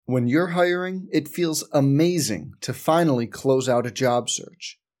When you're hiring, it feels amazing to finally close out a job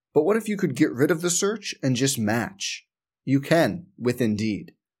search. But what if you could get rid of the search and just match? You can with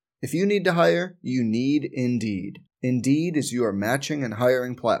Indeed. If you need to hire, you need Indeed. Indeed is your matching and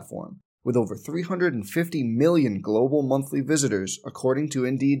hiring platform. With over 350 million global monthly visitors, according to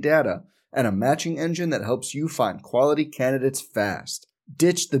Indeed data, and a matching engine that helps you find quality candidates fast.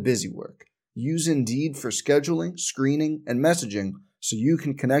 Ditch the busy work. Use Indeed for scheduling, screening, and messaging so you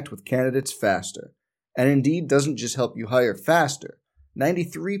can connect with candidates faster. And Indeed doesn't just help you hire faster.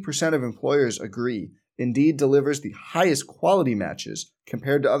 93% of employers agree Indeed delivers the highest quality matches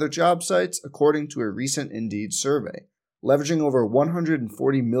compared to other job sites, according to a recent Indeed survey. Leveraging over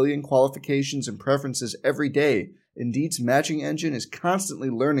 140 million qualifications and preferences every day, Indeed's matching engine is constantly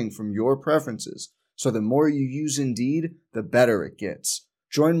learning from your preferences, so the more you use Indeed, the better it gets.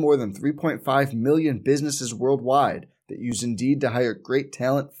 Join more than 3.5 million businesses worldwide that use Indeed to hire great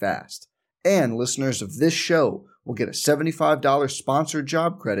talent fast. And listeners of this show will get a $75 sponsored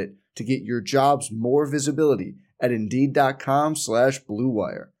job credit to get your jobs more visibility at Indeed.com/Blue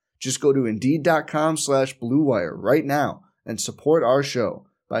Wire. Just go to Indeed.com/Blue Wire right now and support our show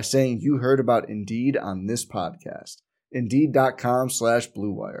by saying you heard about Indeed on this podcast.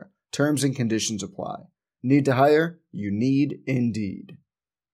 Indeed.com/Blue Wire. Terms and conditions apply. Need to hire? You need Indeed.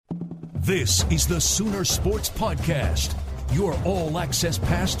 This is the Sooner Sports Podcast, your all-access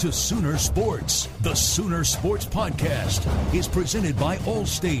pass to Sooner Sports. The Sooner Sports Podcast is presented by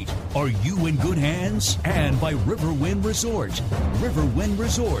Allstate. Are you in good hands? And by Riverwind Resort. Riverwind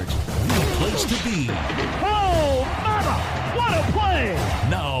Resort, the place to be. Oh, mama! What a play!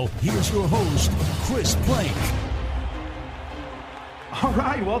 Now, here's your host, Chris Plank. All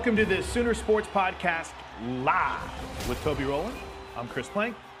right, welcome to the Sooner Sports Podcast live with Toby Rowland. I'm Chris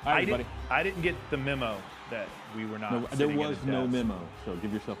Plank. Hi, everybody. I didn't get the memo that we were not. There was no memo, so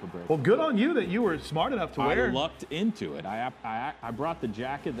give yourself a break. Well, good on you that you were smart enough to wear. I lucked into it. I brought the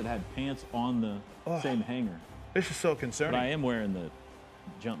jacket that had pants on the same hanger. This is so concerning. But I am wearing the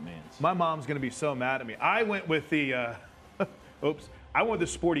Jumpmans. My mom's going to be so mad at me. I went with the, I went with the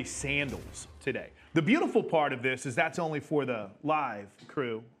sporty sandals today. The beautiful part of this is that's only for the live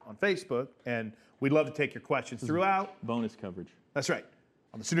crew on Facebook, and we'd love to take your questions throughout. Bonus coverage. That's right.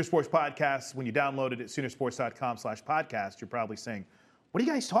 On the Sooner Sports Podcast, when you download it at Soonersports.com/podcast, you're probably saying, what are you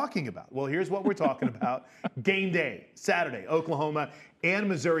guys talking about? Well, here's what we're talking about. Game day, Saturday, Oklahoma and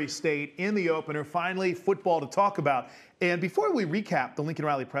Missouri State in the opener. Finally, football to talk about. And before we recap the Lincoln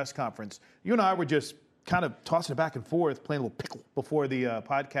Riley press conference, you and I were just kind of tossing it back and forth, playing a little pickle before the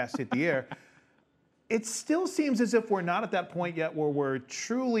podcast hit the air. It still seems as if we're not at that point yet where we're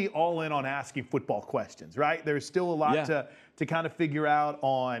truly all in on asking football questions, right? There's still a lot to kind of figure out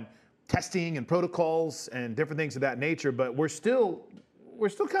on testing and protocols and different things of that nature, but we're still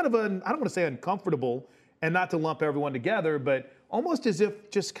kind of I don't want to say uncomfortable, and not to lump everyone together, but almost as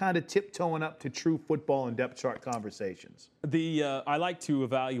if just kind of tiptoeing up to true football and depth chart conversations. I like to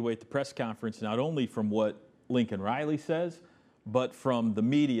evaluate the press conference not only from what Lincoln Riley says, but from the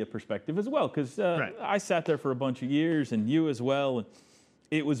media perspective as well, because right. I sat there for a bunch of years, and you as well. And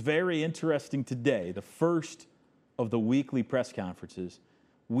it was very interesting today, the first of the weekly press conferences.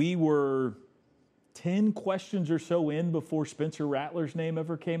 We were 10 questions or so in before Spencer Rattler's name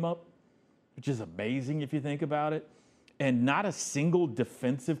ever came up, which is amazing if you think about it. And not a single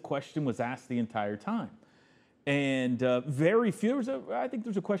defensive question was asked the entire time. And very few. I think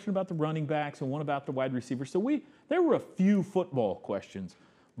there's a question about the running backs and one about the wide receivers. So there were a few football questions,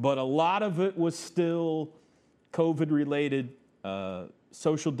 but a lot of it was still COVID-related,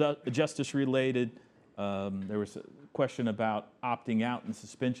 social justice-related. There was a question about opting out and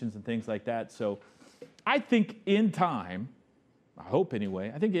suspensions and things like that. So I think in time, I hope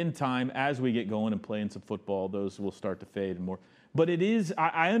anyway, as we get going and playing some football, those will start to fade and more. But it is,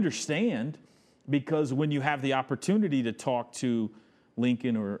 I understand, because when you have the opportunity to talk to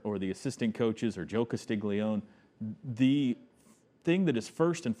Lincoln or the assistant coaches or Joe Castiglione, the thing that is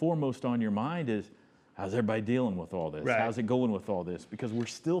first and foremost on your mind is, how's everybody dealing with all this? Right. How's it going with all this? Because we're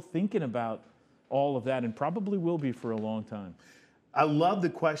still thinking about all of that and probably will be for a long time. I love the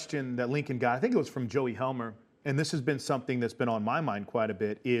question that Lincoln got. I think it was from Joey Helmer, and this has been something that's been on my mind quite a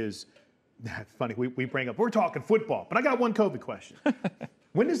bit is, funny, we bring up, we're talking football, but I got one COVID question.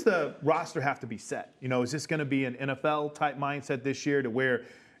 When does the roster have to be set? Is this going to be an NFL-type mindset this year to where,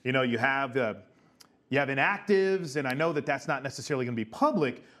 you have inactives, and I know that that's not necessarily going to be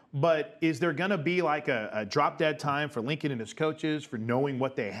public, but is there going to be like a drop-dead time for Lincoln and his coaches for knowing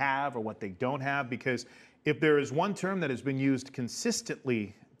what they have or what they don't have? Because if there is one term that has been used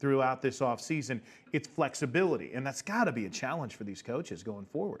consistently throughout this offseason, it's flexibility. And that's got to be a challenge for these coaches going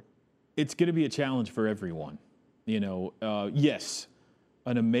forward. It's going to be a challenge for everyone. Yes,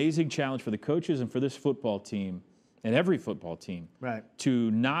 an amazing challenge for the coaches and for this football team and every football team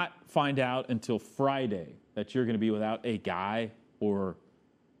to not find out until Friday that you're going to be without a guy or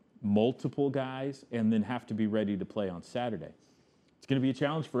multiple guys and then have to be ready to play on Saturday. It's going to be a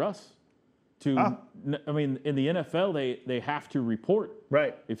challenge for us. In the NFL, they have to report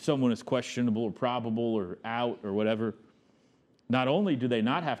if someone is questionable or probable or out or whatever. Not only do they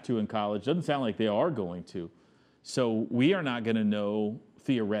not have to in college, doesn't sound like they are going to. So we are not going to know,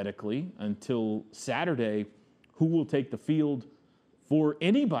 theoretically, until Saturday who will take the field for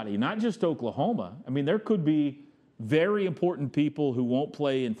anybody, not just Oklahoma. I mean, there could be very important people who won't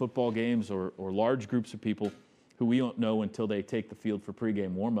play in football games or large groups of people who we don't know until they take the field for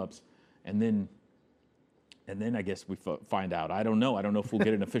pregame warmups. And then I guess we find out. I don't know. I don't know if we'll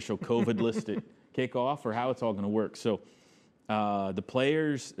get an official COVID list at kickoff or how it's all going to work. So the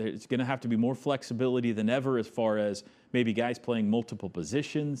players, it's going to have to be more flexibility than ever as far as maybe guys playing multiple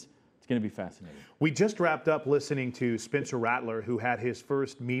positions. It's going to be fascinating. We just wrapped up listening to Spencer Rattler, who had his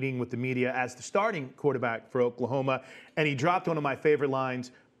first meeting with the media as the starting quarterback for Oklahoma, and he dropped one of my favorite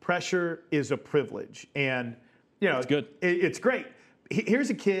lines, "Pressure is a privilege." And, it's good. It's great.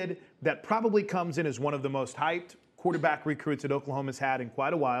 Here's a kid that probably comes in as one of the most hyped quarterback recruits that Oklahoma's had in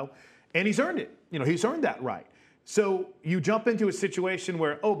quite a while, and he's earned it. He's earned that right. So you jump into a situation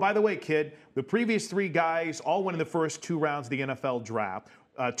where, oh, by the way, kid, the previous 3 guys all went in the first 2 rounds of the NFL draft.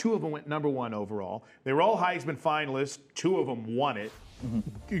 2 of them went number 1 overall. They were all Heisman finalists. 2 of them won it.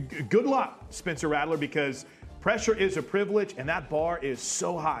 Mm-hmm. Good luck, Spencer Rattler, because pressure is a privilege, and that bar is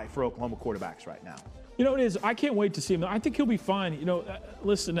so high for Oklahoma quarterbacks right now. It is. I can't wait to see him. I think he'll be fine.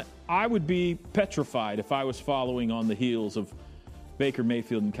 Listen, I would be petrified if I was following on the heels of Baker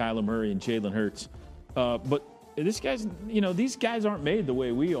Mayfield and Kyler Murray and Jalen Hurts. But these guys aren't made the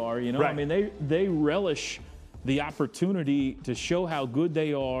way we are. Right. I mean, they relish the opportunity to show how good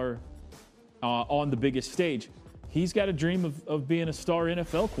they are on the biggest stage. He's got a dream of being a star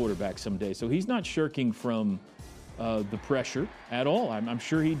NFL quarterback someday, so he's not shirking from the pressure at all. I'm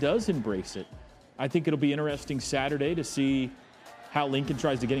sure he does embrace it. I think it'll be interesting Saturday to see how Lincoln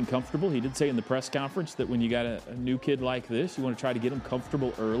tries to get him comfortable. He did say in the press conference that when you got a new kid like this, you want to try to get him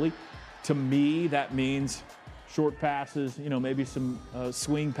comfortable early. To me, that means short passes, maybe some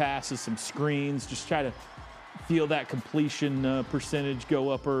swing passes, some screens, just try to feel that completion percentage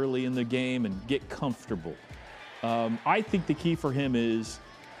go up early in the game and get comfortable. I think the key for him is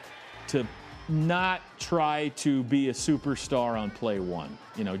to not try to be a superstar on play 1.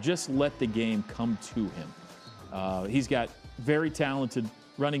 Just let the game come to him. He's got very talented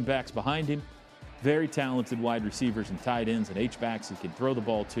running backs behind him, very talented wide receivers and tight ends and H-backs he can throw the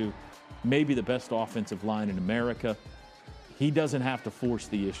ball to. Maybe the best offensive line in America. He doesn't have to force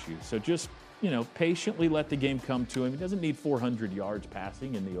the issue. So just, patiently let the game come to him. He doesn't need 400 yards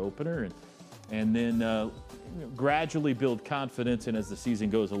passing in the opener. And then gradually build confidence. And as the season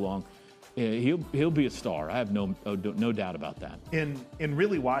goes along, he'll be a star. I have no doubt about that. In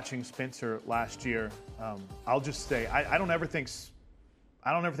really watching Spencer last year, I'll just say I don't ever think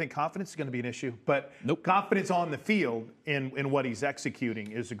confidence is going to be an issue, but confidence on the field in what he's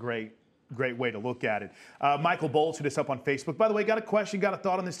executing is a great way to look at it. Michael Bowles hit us up on Facebook. By the way, got a question, got a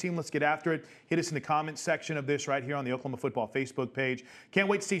thought on this team? Let's get after it. Hit us in the comments section of this right here on the Oklahoma Football Facebook page. Can't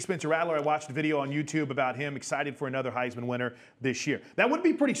wait to see Spencer Rattler. I watched a video on YouTube about him. Excited for another Heisman winner this year. That would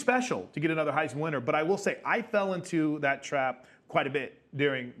be pretty special to get another Heisman winner, but I will say I fell into that trap quite a bit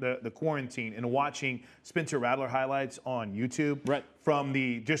during the quarantine and watching Spencer Rattler highlights on YouTube. Right. From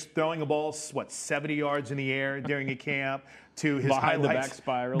the just throwing a ball, 70 yards in the air during a camp to his behind highlights.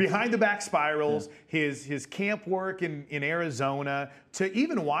 Behind the back spirals, his camp work in Arizona, to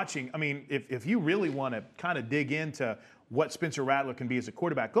even watching, if you really want to kind of dig into what Spencer Rattler can be as a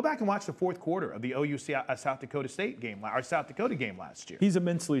quarterback, go back and watch the 4th quarter of the OU South Dakota State game, or South Dakota game last year. He's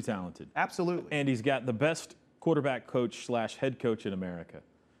immensely talented. Absolutely. And he's got the best quarterback coach / head coach in America.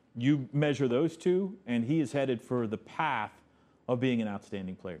 You measure those two, and he is headed for the path of being an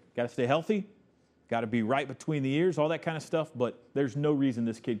outstanding player. Got to stay healthy, got to be right between the ears, all that kind of stuff, but there's no reason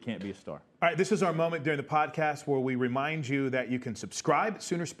this kid can't be a star. All right, this is our moment during the podcast where we remind you that you can subscribe at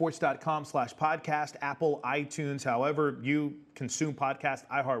Soonersports.com/podcast, Apple, iTunes, however you consume podcasts,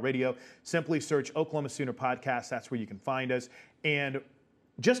 iHeartRadio. Simply search Oklahoma Sooner Podcast. That's where you can find us. And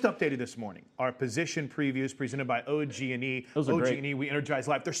just updated this morning, our position previews presented by OG&E. Those are great. OG&E, we energize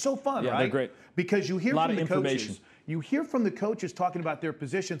life. They're so fun, right? Yeah, they're great. Because you hear from the information. coaches. You hear from the coaches talking about their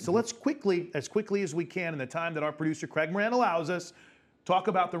position. So let's quickly as we can in the time that our producer Craig Moran allows us, talk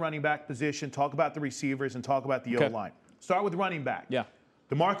about the running back position, talk about the receivers, and talk about the O-line. Start with running back. Yeah.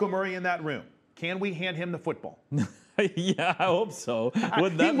 DeMarco Murray in that room. Can we hand him the football? Yeah, I hope so.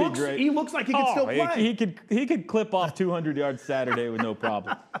 Wouldn't that be great? He looks like he can still play. He could clip off 200 yards Saturday with no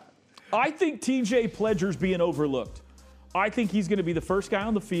problem. I think TJ Pledger's being overlooked. I think he's going to be the first guy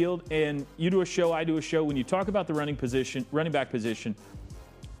on the field, and you do a show, I do a show. When you talk about the running back position,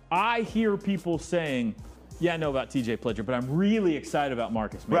 I hear people saying, yeah, I know about TJ Pledger, but I'm really excited about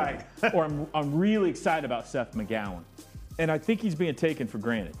Marcus Mariota. Right. Or I'm really excited about Seth McGowan. And I think he's being taken for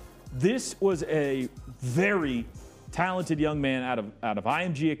granted. This was a very talented young man out of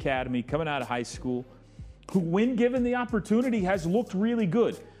IMG Academy, coming out of high school, who, when given the opportunity, has looked really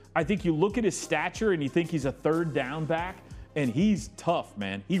good. I think you look at his stature and you think he's a third down back, and he's tough,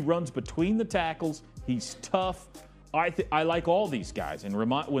 man. He runs between the tackles. He's tough. I like all these guys. And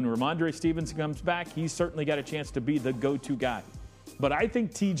when Ramondre Stevenson comes back, he's certainly got a chance to be the go-to guy. But I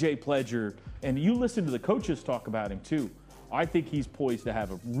think TJ Pledger, and you listen to the coaches talk about him too, I think he's poised to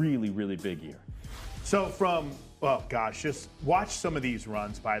have a really, really big year. So just watch some of these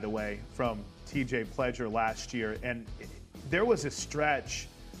runs, by the way, from TJ Pledger last year. And there was a stretch,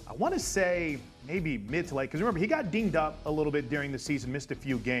 I want to say maybe mid to late, because remember, he got dinged up a little bit during the season, missed a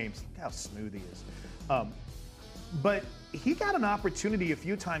few games. Look how smooth he is. But he got an opportunity a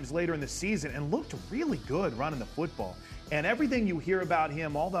few times later in the season and looked really good running the football. And everything you hear about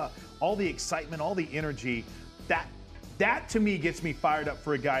him, all the excitement, all the energy, that to me gets me fired up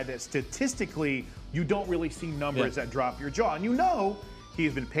for a guy that statistically you don't really see numbers that drop your jaw. And you know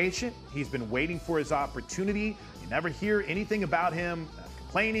he's been patient. He's been waiting for his opportunity. You never hear anything about him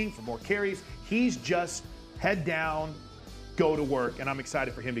complaining for more carries. He's just head down, go to work, and I'm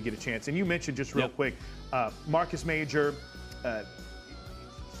excited for him to get a chance. And you mentioned just real quick, Marcus Major.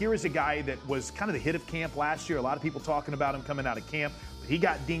 Here is a guy that was kind of the hit of camp last year. A lot of people talking about him coming out of camp. But he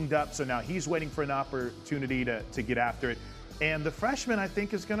got dinged up, so now he's waiting for an opportunity to get after it. And the freshman, I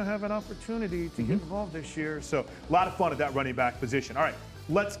think, is going to have an opportunity to get involved this year. So a lot of fun at that running back position. All right,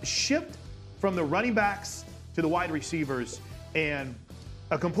 let's shift from the running backs to the wide receivers. And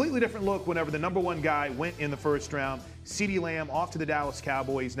a completely different look whenever the number one guy went in the first round. CeeDee Lamb off to the Dallas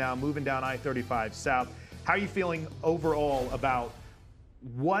Cowboys now, moving down I-35 South. How are you feeling overall about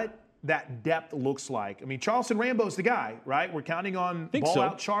what that depth looks like? I mean, Charleston Rambo's the guy, right? We're counting on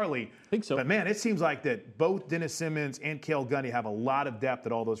ball-out Charlie. I think so. But, man, it seems like that both Dennis Simmons and Cale Gundy have a lot of depth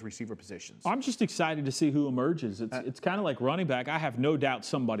at all those receiver positions. I'm just excited to see who emerges. It's kind of like running back. I have no doubt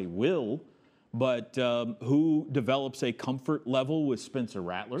somebody will, but who develops a comfort level with Spencer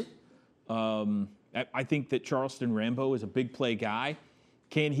Rattler? I think that Charleston Rambo is a big play guy.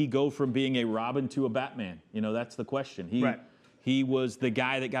 Can he go from being a Robin to a Batman? You know, that's the question. He was the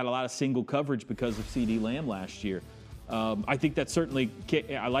guy that got a lot of single coverage because of CeeDee Lamb last year. I think that certainly,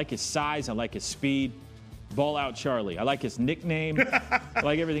 I like his size, I like his speed. Ball out Charlie. I like his nickname. I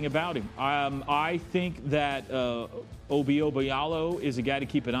like everything about him. I think that Obi Obialo is a guy to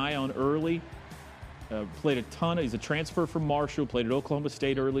keep an eye on early. Played a ton. He's a transfer from Marshall, played at Oklahoma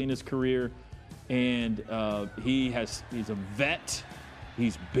State early in his career. And he's a vet.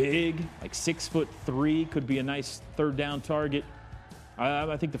 He's big, like 6'3", could be a nice third down target.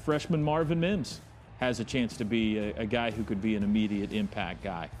 I think the freshman Marvin Mims has a chance to be a guy who could be an immediate impact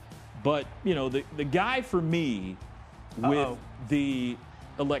guy. But, you know, the guy for me with the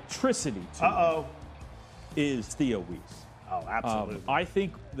electricity to him is Theo Weiss. Oh, absolutely. I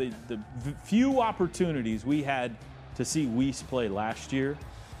think the few opportunities we had to see Weiss play last year,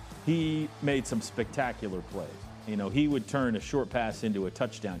 he made some spectacular plays. You know, he would turn a short pass into a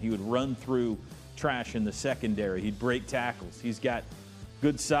touchdown. He would run through trash in the secondary. He'd break tackles. He's got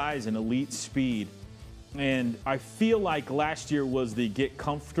good size and elite speed. And I feel like last year was the get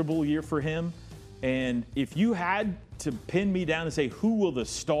comfortable year for him. And if you had to pin me down and say, who will the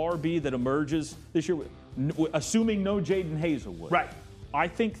star be that emerges this year, assuming no Jaden Hazelwood. Right. I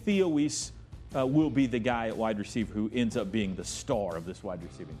think Theo Weiss will be the guy at wide receiver who ends up being the star of this wide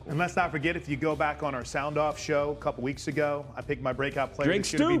receiving corps. And let's not forget, if you go back on our Sound Off show a couple weeks ago, I picked my breakout player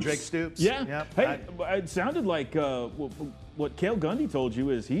this year to be Drake Stoops. Yeah. Yep. Hey, it sounded like what Cale Gundy told you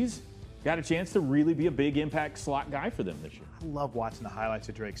is he's got a chance to really be a big impact slot guy for them this year. I love watching the highlights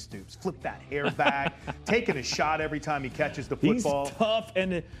of Drake Stoops. Flip that hair back, taking a shot every time he catches the football. He's tough,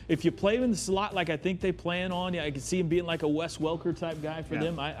 and if you play him in the slot like I think they plan on, I can see him being like a Wes Welker type guy for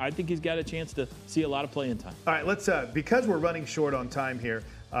them. I think he's got a chance to see a lot of playing time. All right, let's because we're running short on time here,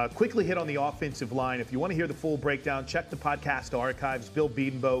 quickly hit on the offensive line. If you want to hear the full breakdown, check the podcast archives. Bill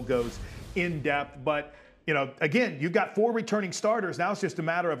Biedenbow goes in depth, but again, you've got 4 returning starters. Now it's just a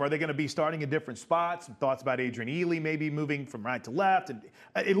matter of, are they going to be starting in different spots? Some thoughts about Adrian Ely maybe moving from right to left. And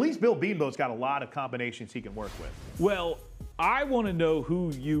at least Bill Bedenbaugh's got a lot of combinations he can work with. Well, I want to know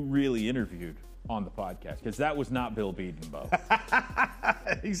who you really interviewed on the podcast, because that was not Bill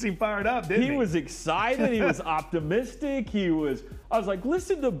Bedenbaugh. He seemed fired up, didn't he? He was excited. He was optimistic. I was like,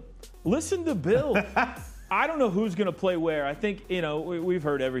 listen to Bill. I don't know who's going to play where. I think, we've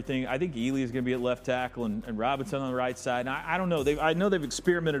heard everything. I think Ely is going to be at left tackle and Robinson on the right side. And I don't know. I know they've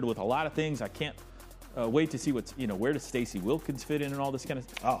experimented with a lot of things. I can't wait to see where does Stacey Wilkins fit in and all this kind of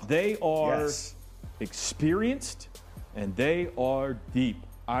stuff. They are experienced and they are deep.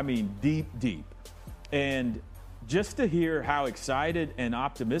 I mean, deep, deep. And just to hear how excited and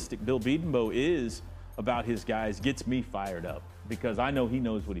optimistic Bill Bedenbaugh is about his guys gets me fired up, because I know he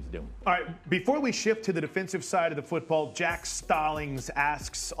knows what he's doing. All right, before we shift to the defensive side of the football, Jack Stallings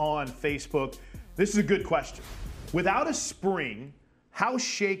asks on Facebook, this is a good question. Without a spring, how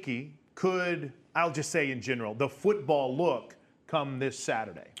shaky could, I'll just say in general, the football look come this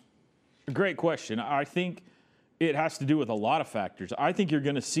Saturday? Great question. I think it has to do with a lot of factors. I think you're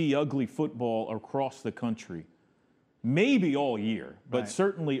going to see ugly football across the country, maybe all year, but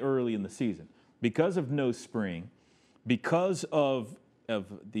certainly early in the season, because of no spring. Because of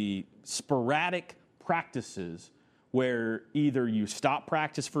the sporadic practices where either you stop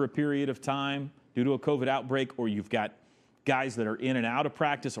practice for a period of time due to a COVID outbreak, or you've got guys that are in and out of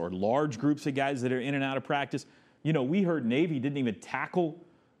practice, or large groups of guys that are in and out of practice. We heard Navy didn't even tackle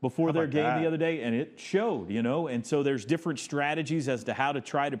before their game the other day, and it showed, And so there's different strategies as to how to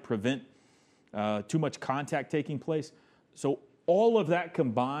try to prevent too much contact taking place. So all of that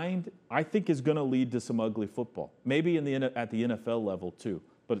combined, I think, is going to lead to some ugly football. Maybe at the NFL level too,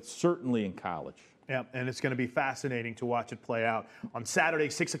 but it's certainly in college. Yeah, and it's going to be fascinating to watch it play out. On Saturday,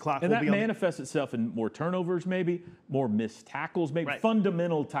 6 o'clock, and that manifests itself in more turnovers, maybe, more missed tackles, maybe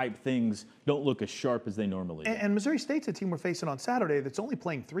fundamental type things don't look as sharp as they normally do. And Missouri State's a team we're facing on Saturday that's only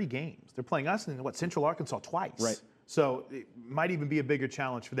playing 3 games. They're playing us in, Central Arkansas twice. Right. So it might even be a bigger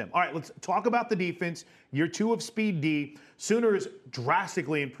challenge for them. All right, let's talk about the defense. Year 2 of Speed D. Sooners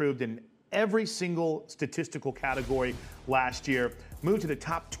drastically improved in every single statistical category last year. Moved to the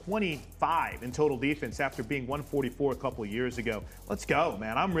top 25 in total defense after being 144 a couple of years ago. Let's go,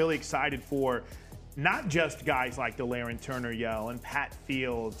 man. I'm really excited for not just guys like Delaren Turner-Yell and Pat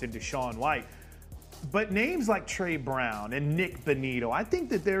Fields and Deshaun White, but names like Trey Brown and Nick Benito. I think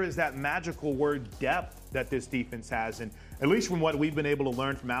that there is that magical word depth that this defense has. And at least from what we've been able to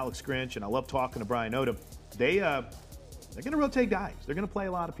learn from Alex Grinch, and I love talking to Brian Odom, they're going to rotate guys. They're going to play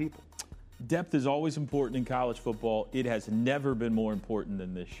a lot of people. Depth is always important in college football. It has never been more important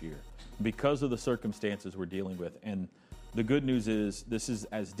than this year because of the circumstances we're dealing with. And the good news is this is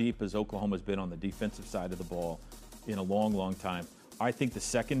as deep as Oklahoma's been on the defensive side of the ball in a long, long time. I think the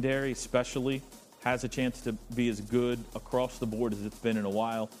secondary especially has a chance to be as good across the board as it's been in a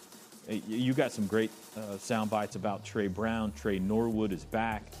while. You got some great sound bites about Trey Brown. Trey Norwood is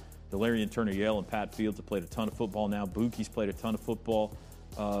back. Delaren Turner-Yell and Pat Fields have played a ton of football now. Buki's played a ton of football.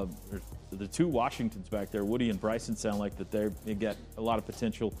 The 2 Washingtons back there, Woody and Bryson, sound like that they get a lot of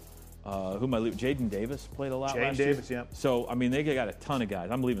potential. Who am I leaving? Jaden Davis played a lot last year. Yeah. So, I mean, they got a ton of guys.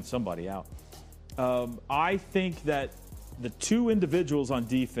 I'm leaving somebody out. I think that the 2 individuals on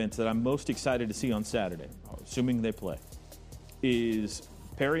defense that I'm most excited to see on Saturday, assuming they play, is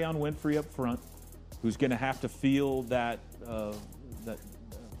Perion Winfrey up front, who's going to have to feel that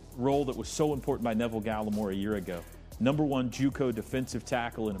role that was so important by Neville Gallimore a year ago. Number 1 JUCO defensive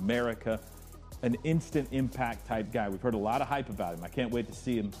tackle in America, an instant impact type guy. We've heard a lot of hype about him. I can't wait to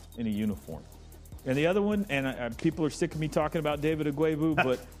see him in a uniform. And the other one, and people are sick of me talking about David Agwebu,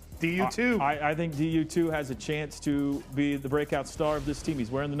 but DU2. I think DU2 has a chance to be the breakout star of this team.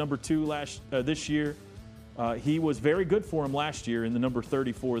 He's wearing the number 2 this year. He was very good for him last year in the number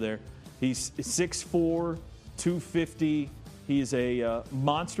 34 there. He's 6'4", 250. He's a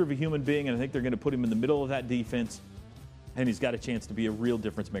monster of a human being, and I think they're going to put him in the middle of that defense. And he's got a chance to be a real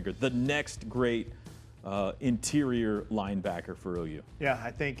difference maker. The next great interior linebacker for OU. Yeah,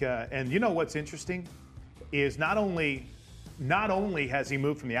 I think, and you know what's interesting is not only has he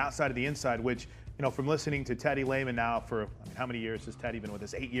moved from the outside to the inside, which, from listening to Teddy Lehman now for, how many years has Teddy been with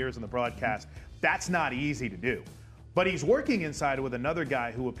us? 8 years on the broadcast. That's not easy to do. But he's working inside with another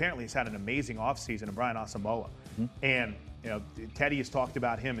guy who apparently has had an amazing offseason, and Brian Asamoah. Mm-hmm. And, Teddy has talked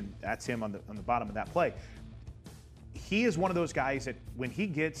about him, and that's him on the bottom of that play. He is one of those guys that when he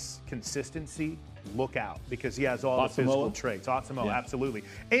gets consistency, look out, because he has all the physical traits. Asamoah, yeah. Absolutely.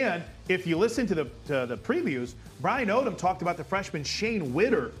 And if you listen to the previews, Brian Odom talked about the freshman Shane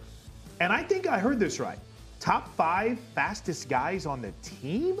Witter, and I think I heard this right. top 5 fastest guys on the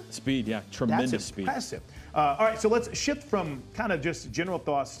team? Speed, yeah, tremendous That's speed. impressive. All right, so let's shift from kind of just general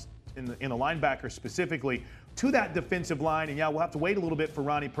thoughts in the linebacker specifically to that defensive line. And yeah, we'll have to wait a little bit for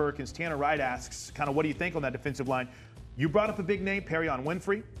Ronnie Perkins. Tanner Wright asks, kind of, what do you think on that defensive line? You brought up a big name, Perrion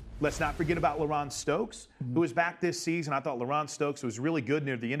Winfrey. Let's not forget about LaRon Stokes, who is back this season. I thought LaRon Stokes was really good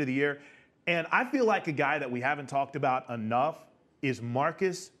near the end of the year. And I feel like a guy that we haven't talked about enough is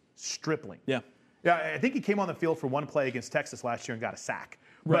Marcus Stripling. Yeah. Yeah, I think he came on the field for one play against Texas last year and got a sack.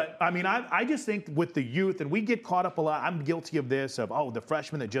 Right. But, I mean, I just think with the youth, and we get caught up a lot, I'm guilty of this, of, the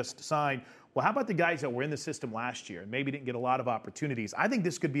freshman that just signed. Well, how about the guys that were in the system last year and maybe didn't get a lot of opportunities? I think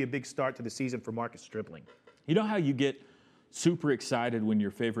this could be a big start to the season for Marcus Stripling. You know how you get super excited when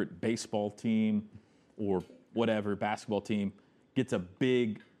your favorite baseball team or whatever basketball team gets a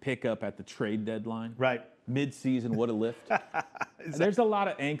big pickup at the trade deadline? Right. Mid-season, what a lift. There's a lot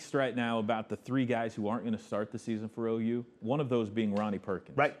of angst right now about the 3 guys who aren't going to start the season for OU, one of those being Ronnie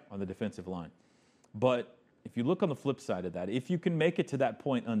Perkins on the defensive line. But if you look on the flip side of that, if you can make it to that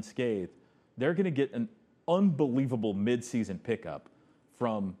point unscathed, they're going to get an unbelievable mid-season pickup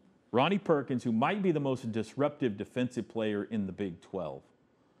from Ronnie Perkins, who might be the most disruptive defensive player in the Big 12.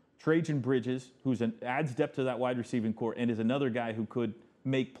 Trajan Bridges, who adds depth to that wide receiving core and is another guy who could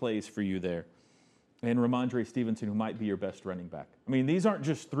make plays for you there. And Ramondre Stevenson, who might be your best running back. I mean, these aren't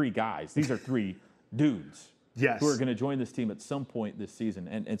just 3 guys. These are 3 dudes who are going to join this team at some point this season.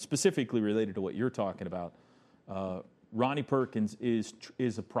 And specifically related to what you're talking about, Ronnie Perkins is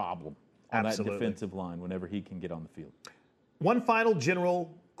a problem on that defensive line whenever he can get on the field. One final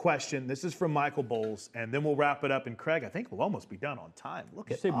general question. This is from Michael Bowles, and then we'll wrap it up. And Craig, I think we'll almost be done on time.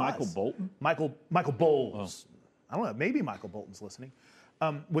 Look at us. Did you say Michael Bolton? Michael Bowles. Oh. I don't know. Maybe Michael Bolton's listening.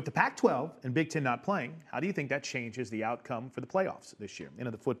 With the Pac-12 and Big Ten not playing, how do you think that changes the outcome for the playoffs this year? End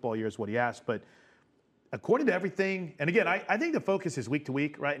of the football year is what he asked. But according to everything, and again, I think the focus is week to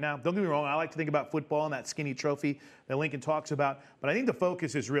week right now. Don't get me wrong. I like to think about football and that skinny trophy that Lincoln talks about. But I think the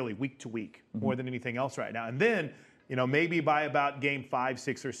focus is really week to week more than anything else right now. And then, maybe by about game 5,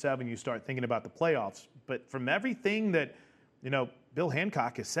 6, or 7, you start thinking about the playoffs. But from everything that, Bill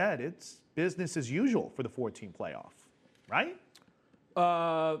Hancock has said, it's business as usual for the 4-team playoff, right?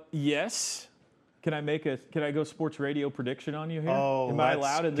 Yes. Can I go sports radio prediction on you here? Oh, am I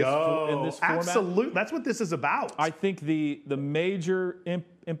allowed in this format? Absolutely. That's what this is about. I think the major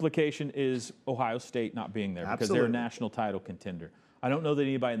implication is Ohio State not being there because they're a national title contender. I don't know that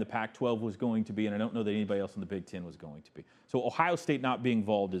anybody in the Pac-12 was going to be, and I don't know that anybody else in the Big Ten was going to be. So Ohio State not being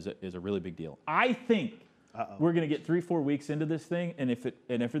involved is a really big deal. I think we're going to get 3-4 weeks into this thing, and if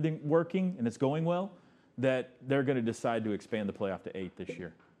everything working and it's going well, that they're going to decide to expand the playoff to 8 this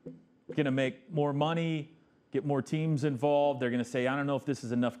year. Going to make more money, get more teams involved. They're going to say, I don't know if this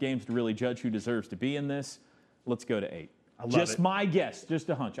is enough games to really judge who deserves to be in this. Let's go to 8. Just my guess, just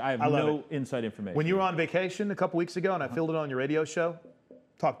a hunch. I have no inside information. When you were on vacation a couple weeks ago and I filled it on your radio show,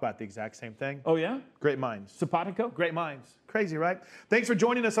 talked about the exact same thing. Oh, yeah? Great minds. Simpatico? Great minds. Crazy, right? Thanks for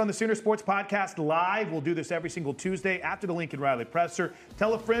joining us on the Sooner Sports Podcast live. We'll do this every single Tuesday after the Lincoln Riley Presser.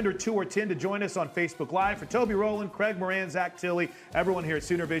 Tell a friend or 2 or 10 to join us on Facebook Live. For Toby Rowland, Craig Moran, Zach Tilley, everyone here at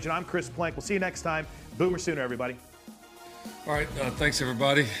Sooner Vision, I'm Chris Plank. We'll see you next time. Boomer Sooner, everybody. All right. Thanks,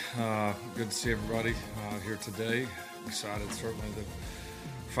 everybody. Good to see everybody here today. Excited, certainly, that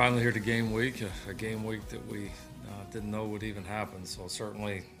finally here to game week, a game week that we didn't know would even happen. So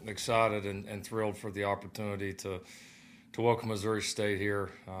certainly excited and thrilled for the opportunity to welcome Missouri State here,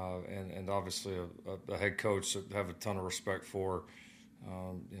 and obviously a head coach that I have a ton of respect for.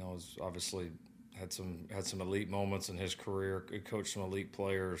 Has obviously had some elite moments in his career, coached some elite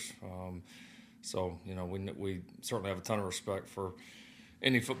players. So we certainly have a ton of respect for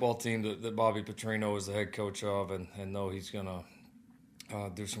any football team that Bobby Petrino is the head coach of, and know he's going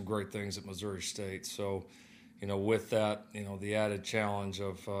to do some great things at Missouri State. So, with that, the added challenge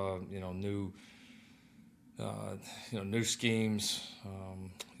of new schemes,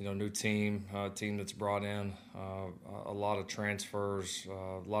 new team that's brought in, a lot of transfers,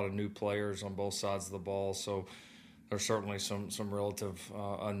 a lot of new players on both sides of the ball. So there's certainly some relative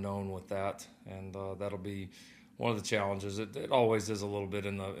unknown with that, and that'll be one of the challenges. It always is a little bit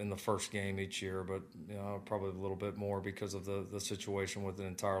in the first game each year, but probably a little bit more because of the situation with an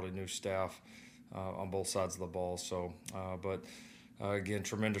entirely new staff on both sides of the ball. So, but again,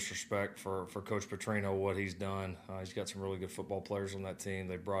 tremendous respect for Coach Petrino, what he's done. He's got some really good football players on that team.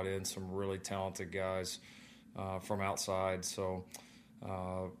 They brought in some really talented guys from outside. So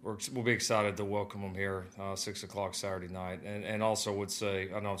we'll be excited to welcome them here 6 o'clock Saturday night. And also would say,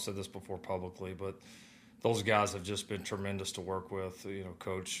 I know I've said this before publicly, but those guys have just been tremendous to work with.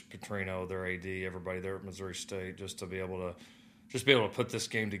 Coach Petrino, their AD, everybody there at Missouri State, just to be able to put this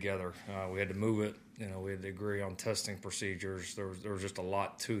game together. We had to move it. We had to agree on testing procedures. There was just a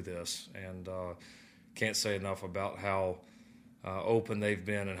lot to this, and can't say enough about how open they've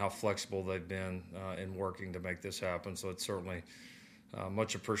been and how flexible they've been in working to make this happen. So it's certainly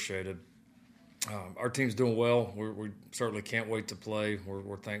much appreciated. Our team's doing well. We certainly can't wait to play.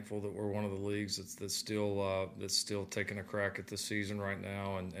 We're thankful that we're one of the leagues that's still taking a crack at this season right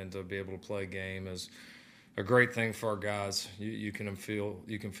now, and to be able to play a game is a great thing for our guys. You can feel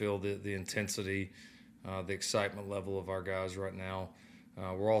the intensity, the excitement level of our guys right now.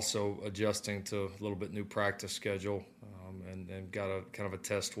 We're also adjusting to a little bit new practice schedule, and got a kind of a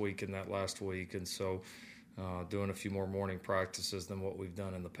test week in that last week, and so doing a few more morning practices than what we've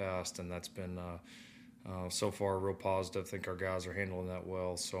done in the past, and that's been so far real positive. I think our guys are handling that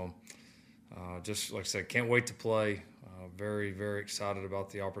well. So just like I said, can't wait to play. Very, very excited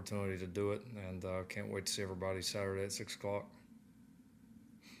about the opportunity to do it, and can't wait to see everybody Saturday at 6 o'clock.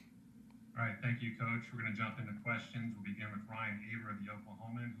 All right, thank you, Coach. We're going to jump into questions. We'll begin with Ryan Aver of the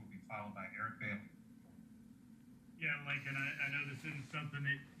Oklahoman, who will be followed by Eric Bailey. Yeah, Lincoln, I know this isn't something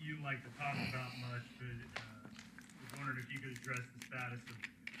that you like to talk about much, but I was wondering if you could address the status of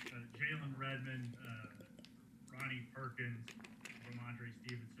Jalen Redmond, Ronnie Perkins, Ramondre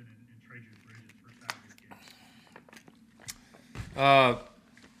Stevenson, and Trajan Bridges for Saturday's game.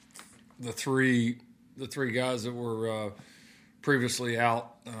 The three guys that were previously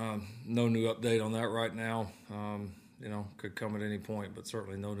out, no new update on that right now. Could come at any point, but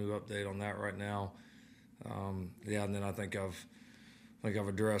certainly no new update on that right now. And then I think I've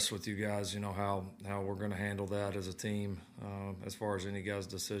addressed with you guys, how we're going to handle that as a team, as far as any guys'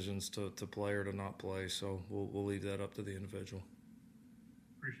 decisions to play or to not play. So we'll leave that up to the individual.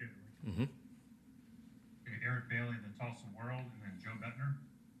 Appreciate it. Mm-hmm. Okay, Eric Bailey, the Tulsa World, and then Joe Bettner.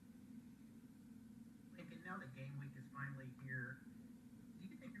 Lincoln, now that game week is finally here, do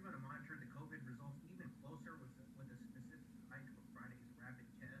you think you're going to monitor the COVID results even closer with a specific eye to Friday's rapid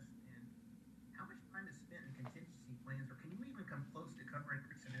test? And how much time is spent in contingency plans, or can you even come close to covering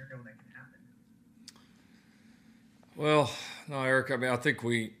a scenario that can happen? Well, no, Eric, I think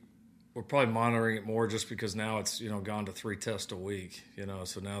we're probably monitoring it more just because now it's, gone to 3 tests a week,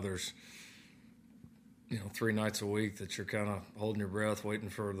 so now there's, 3 nights a week that you're kind of holding your breath, waiting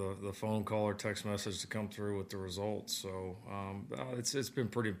for the phone call or text message to come through with the results. So it's been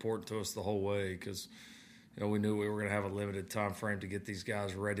pretty important to us the whole way because, we knew we were going to have a limited time frame to get these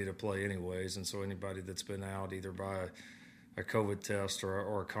guys ready to play anyways. And so anybody that's been out either by a COVID test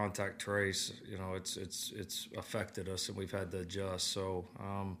or a contact trace, it's affected us and we've had to adjust. So,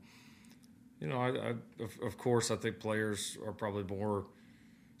 of course, I think players are probably more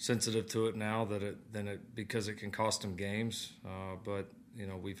sensitive to it now because it can cost them games. But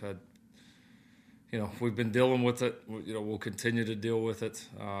we've been dealing with it. We'll continue to deal with it.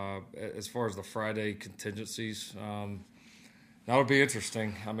 As far as the Friday contingencies, that'll be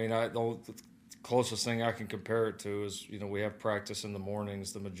interesting. The closest thing I can compare it to is, we have practice in the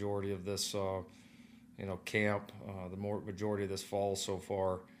mornings. The majority of this, camp, majority of this fall so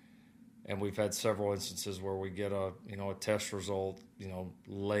far. And we've had several instances where we get a test result,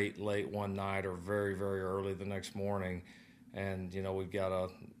 late one night or very, very early the next morning. And, we've got a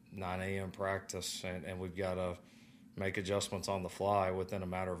 9 a.m. practice and we've got to make adjustments on the fly within a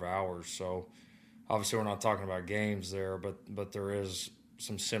matter of hours. So obviously we're not talking about games there, but there is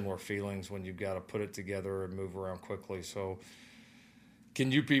some similar feelings when you've got to put it together and move around quickly. So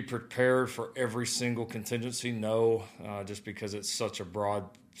can you be prepared for every single contingency? No, just because it's such a broad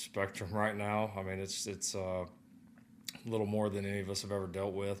spectrum right now. It's a little more than any of us have ever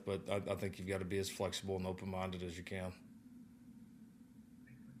dealt with, but I think you've got to be as flexible and open-minded as you can.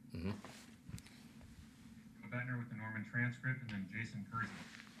 Mm-hmm. Bettner with the Norman transcript, and then Jason Kersey.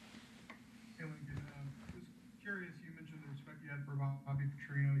 Hey, Lincoln, was curious, you mentioned the respect you had for Bobby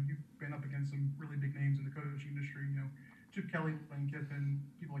Petrino. You've been up against some really big names in the coaching industry, Chip Kelly, Lane Kiffin,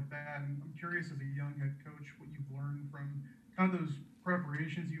 people like that. And I'm curious, as a young head coach, what you've learned from kind of those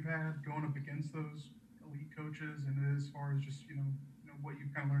preparations you've had going up against those elite coaches, and as far as just what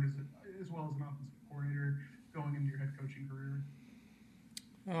you've kind of learned as well as an offensive coordinator going into your head coaching career.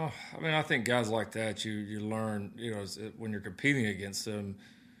 Oh, I think guys like that, you learn, when you're competing against them.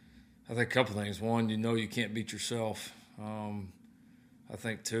 I think a couple things. One, you can't beat yourself. I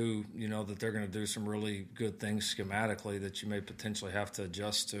think, two, that they're going to do some really good things schematically that you may potentially have to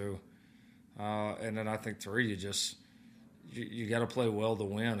adjust to. And then I think, three, you got to play well to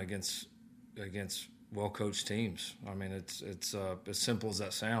win against well-coached teams. It's as simple as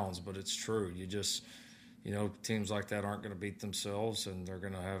that sounds, but it's true. teams like that aren't going to beat themselves, and they're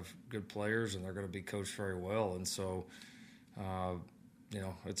going to have good players, and they're going to be coached very well. And so,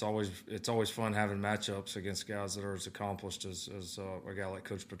 it's always fun having matchups against guys that are as accomplished as a guy like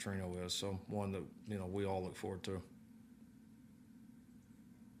Coach Petrino is. So one that we all look forward to.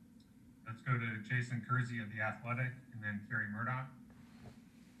 Let's go to Jason Kersey of The Athletic, and then Kerry Murdoch.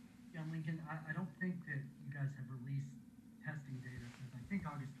 Yeah, Lincoln, I don't think that you guys have released testing data since I think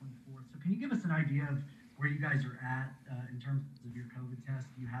August 24th. So can you give us an idea of where you guys are at in terms of your COVID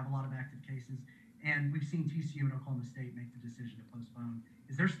test? Do you have a lot of active cases? And we've seen TCU and Oklahoma State make the decision to postpone.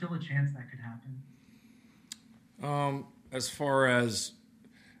 Is there still a chance that could happen? As far as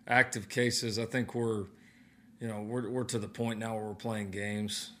active cases, I think we're to the point now where we're playing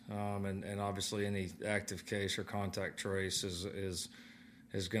games, and obviously any active case or contact trace is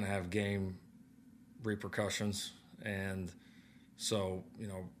going to have game repercussions, and so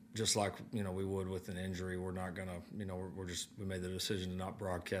just like we would with an injury, we're not going to we made the decision to not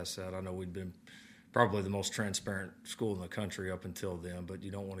broadcast that. I know we'd been probably the most transparent school in the country up until then, but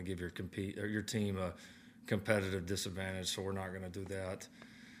you don't want to give your team a competitive disadvantage, so we're not going to do that.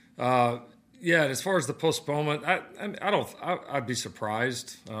 Yeah, as far as the postponement, I'd be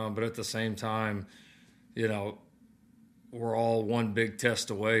surprised, but at the same time, we're all one big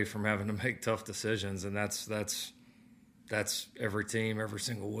test away from having to make tough decisions, and that's every team every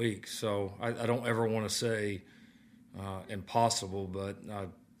single week. So I don't ever want to say impossible, but I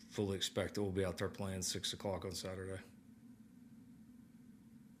fully expect that we'll be out there playing 6 o'clock on Saturday.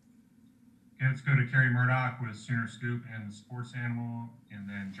 Okay, let's go to Kerry Murdoch with Sooner Scoop and the Sports Animal, and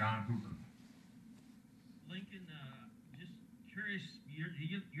then John Hoover. Lincoln, just curious,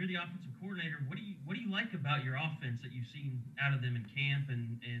 you're the offensive coordinator. What do you like about your offense that you've seen out of them in camp?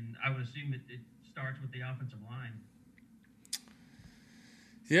 And I would assume it starts with the offensive line.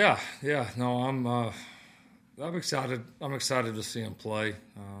 Yeah. No, I'm excited. I'm excited to see him play.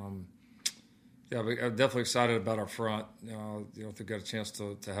 I'm definitely excited about our front. If they got a chance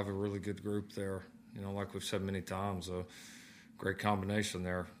to have a really good group there. Like we've said many times, a great combination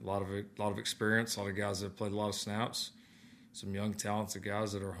there. A lot of experience. A lot of guys that have played a lot of snaps. Some young, talented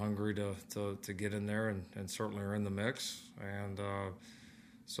guys that are hungry to get in there and certainly are in the mix. And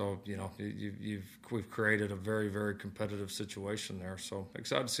so we've created a very, very competitive situation there. So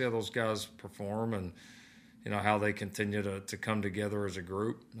excited to see how those guys perform and how they continue to come together as a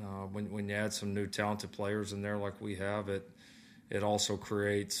group. When you add some new talented players in there like we have, it also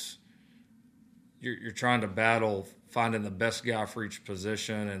creates you're trying to battle finding the best guy for each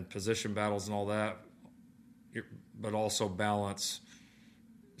position and position battles and all that, but also balance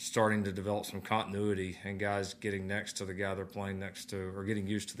starting to develop some continuity and guys getting next to the guy they're playing next to or getting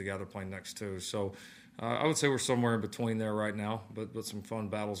used to the guy they're playing next to. So I would say we're somewhere in between there right now, but some fun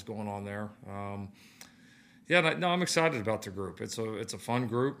battles going on there. I'm excited about the group. It's a fun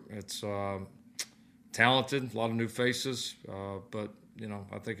group. It's talented, a lot of new faces, but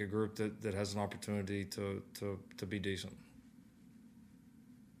I think a group that has an opportunity to be decent.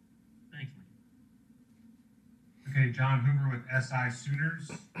 Thanks, Okay, John Hoover with SI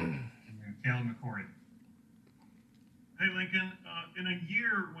Sooners, and then Caleb McCory. Hey, Lincoln, in a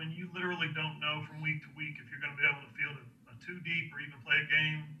year when you literally don't know from week to week if you're going to be able to field a two deep or even play a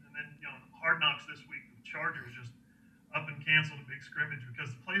game, and then Hard Knocks this week, the Chargers just up and canceled a big scrimmage because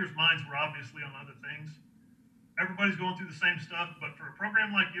the players' minds were obviously on other things. Everybody's going through the same stuff, but for a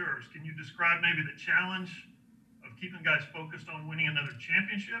program like yours, can you describe maybe the challenge of keeping guys focused on winning another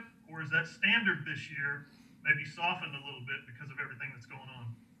championship, or is that standard this year maybe softened a little bit because of everything that's going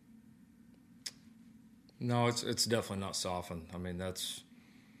on? No, it's definitely not softened. I mean,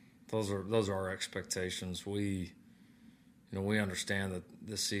 those are our expectations. We understand that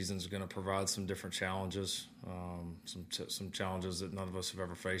this season is going to provide some different challenges, some challenges that none of us have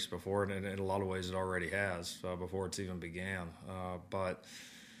ever faced before, and in a lot of ways it already has before it's even began. But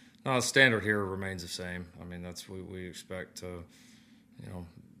no, the standard here remains the same. I mean, we expect to,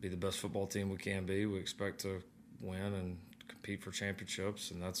 be the best football team we can be. We expect to win and compete for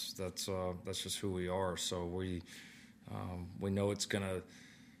championships, and that's just who we are. So we know it's gonna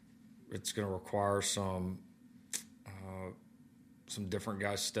require some different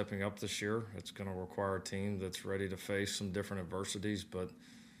guys stepping up this year. It's going to require a team that's ready to face some different adversities, but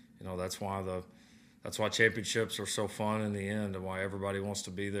that's why championships are so fun in the end, and why everybody wants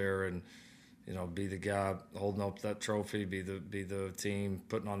to be there and be the guy holding up that trophy, be the team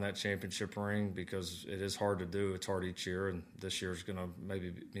putting on that championship ring, because it is hard to do. It's hard each year, and this year is going to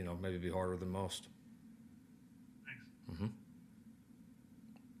maybe be harder than most. Thanks. Mm-hmm.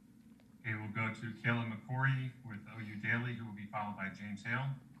 Okay, we'll go to Caleb McCory with OU Daily, who will be followed by James Hale.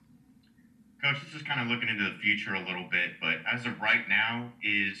 Coach, this is kind of looking into the future a little bit, but as of right now,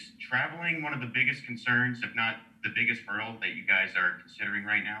 is traveling one of the biggest concerns, if not the biggest hurdle that you guys are considering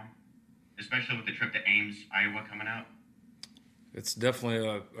right now, especially with the trip to Ames, Iowa coming up? It's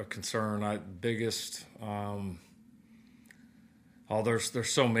definitely a concern.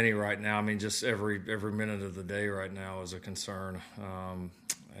 There's so many right now. I mean, just every minute of the day right now is a concern.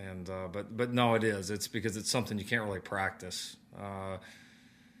 But no, it is. It's because it's something you can't really practice.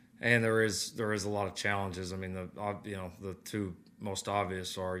 And there is a lot of challenges. I mean, the two most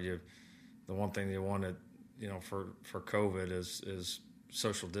obvious are the one thing you wanted, for COVID is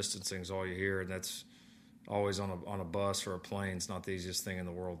social distancing is all you hear, and that's always on a bus or a plane. It's not the easiest thing in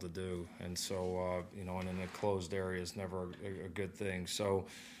the world to do, and so and in a closed area is never a good thing. So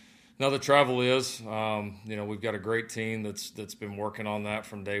now the travel is, we've got a great team that's been working on that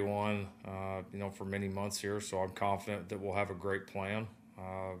from day one, for many months here. So I'm confident that we'll have a great plan.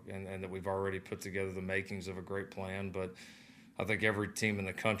 And that we've already put together the makings of a great plan. But I think every team in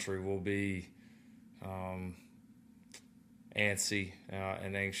the country will be antsy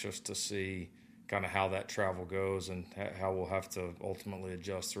and anxious to see kind of how that travel goes and how we'll have to ultimately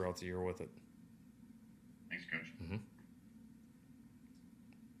adjust throughout the year with it. Thanks, Coach. Mm-hmm.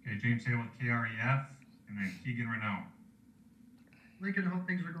 Okay, James Hale with KREF, and then Keegan Renault. Lincoln, I hope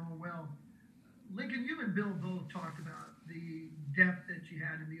things are going well. Lincoln, you and Bill both talked about the depth that you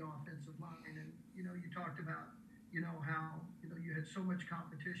had in the offensive line, and you talked about how you had so much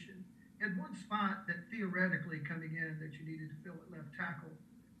competition. At one spot that theoretically coming in that you needed to fill at left tackle,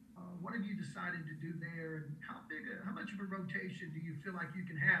 what have you decided to do there, and how much of a rotation do you feel like you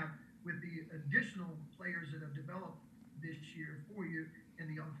can have with the additional players that have developed this year for you in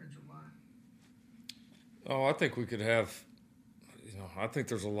the offensive line? Oh, I think we could have. I think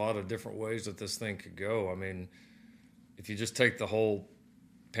there's a lot of different ways that this thing could go. I mean, if you just take the whole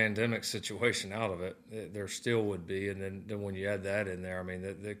pandemic situation out of it, there still would be. And then when you add that in there, I mean,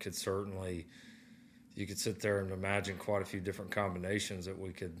 that could certainly, you could sit there and imagine quite a few different combinations that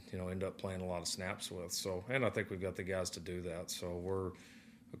we could, end up playing a lot of snaps with. So, and I think we've got the guys to do that. So we're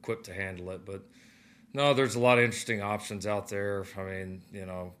equipped to handle it. But no, there's a lot of interesting options out there. I mean,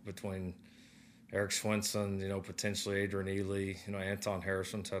 between Eric Swinson, potentially Adrian Ely, Anton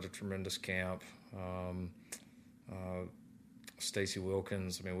Harrison's had a tremendous camp. Stacy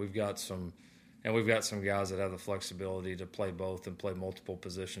Wilkins. I mean, we've got some guys that have the flexibility to play both and play multiple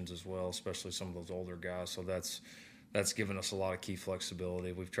positions as well, especially some of those older guys. So that's given us a lot of key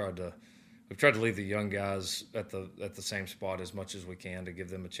flexibility. We've tried to leave the young guys at the same spot as much as we can to give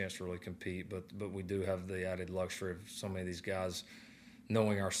them a chance to really compete. But we do have the added luxury of so many of these guys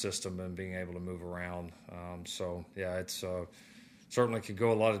knowing our system and being able to move around. So yeah, it's certainly could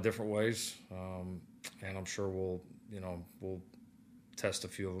go a lot of different ways, and I'm sure we'll test a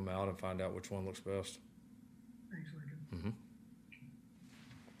few of them out and find out which one looks best. Thanks, Lincoln. Mm-hmm.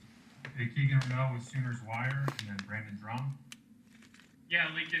 Okay, Keegan Renault with Sooners Wire, and then Brandon Drum. Yeah,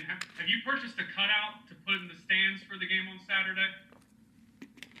 Lincoln, have you purchased a cutout to put in the stands for the game on Saturday?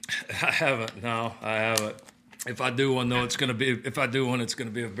 I haven't. No, I haven't. If I do one, it's going to be of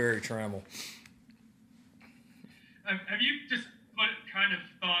Barry Trammell. Have you just kind of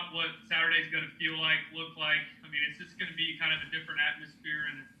thought what Saturday's going to feel like, look like? I mean, it's just going to be kind of a different atmosphere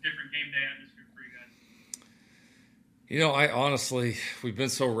and a different game day atmosphere for you guys. I honestly, we've been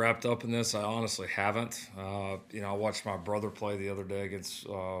so wrapped up in this, I honestly haven't. I watched my brother play the other day against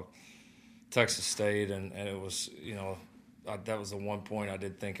Texas State, and it was, that was the one point I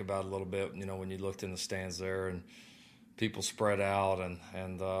did think about a little bit, when you looked in the stands there and people spread out.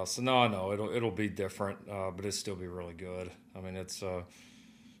 And so, no, I know it'll be different, but it'll still be really good. I mean, it's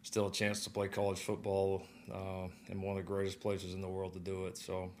still a chance to play college football in one of the greatest places in the world to do it.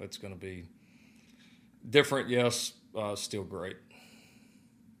 So it's going to be different, yes, still great.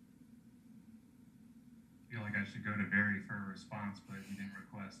 I feel like I should go to Barry for a response, but he didn't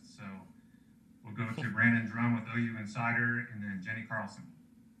request. So we'll go to Brandon Drum with OU Insider, and then Jenny Carlson.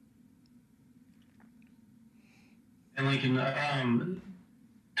 And Lincoln,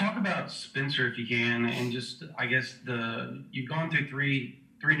 talk about Spencer if you can, and just I guess you've gone through three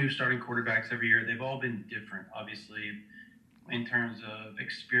new starting quarterbacks every year. They've all been different, obviously, in terms of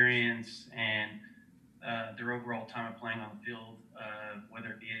experience and their overall time of playing on the field, whether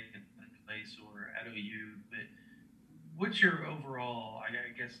it be at the place or at OU. But what's your overall,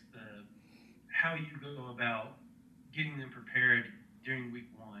 I guess, how you go about getting them prepared during week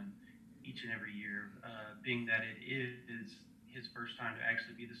one each and every year, being that it is his first time to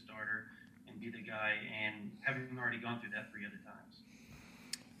actually be the starter and be the guy, and having already gone through that 3 other times?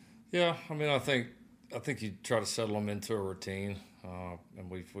 Yeah, I mean, I think I think you try to settle them into a routine, and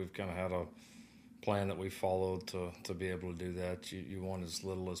we've kind of had a plan that we followed to be able to do that. You want as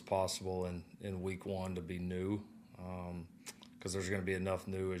little as possible in week one to be new, because there's going to be enough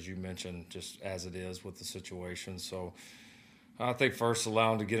new, as you mentioned, just as it is with the situation. So I think first allow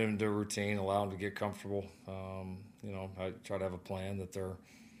them to get into a routine, allow them to get comfortable. I try to have a plan that they're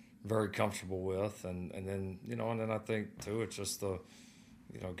very comfortable with, and then I think too, it's just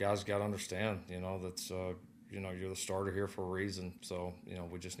guys got to understand, that's you're the starter here for a reason. So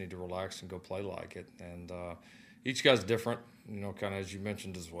we just need to relax and go play like it. And each guy's different, kind of as you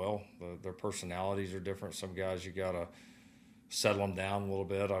mentioned as well. Their personalities are different. Some guys you got to settle them down a little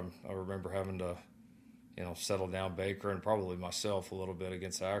bit. I remember having to settle down Baker and probably myself a little bit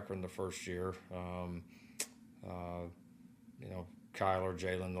against Akron the first year. Kyler,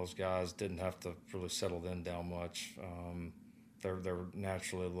 Jalen, those guys didn't have to really settle them down much. They're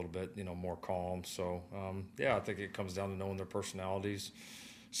naturally a little bit, more calm. So, I think it comes down to knowing their personalities,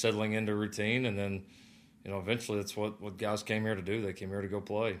 settling into routine, and then, eventually that's what guys came here to do. They came here to go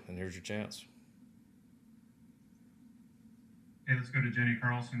play, and here's your chance. Okay, let's go to Jenny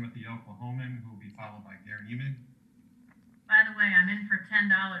Carlson with the Oklahoman, who will be followed by Garen Emig. By the way, I'm in for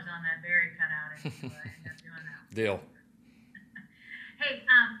 $10 on that berry cutout if you end up doing that. Deal. Hey,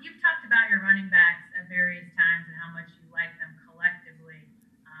 you've talked about your running backs at various times and how much you like them collectively.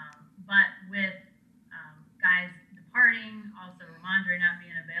 But with guys departing, also Ramondre not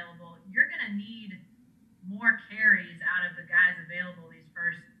being available, you're going to need more carries out of the guys available these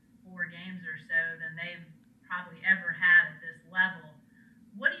first 4 games or so than they've probably ever had at this level.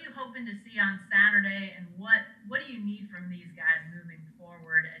 What are you hoping to see on Saturday, and what do you need from these guys moving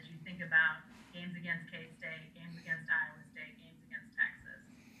forward as you think about games against K-State, games against Iowa State, games against Texas?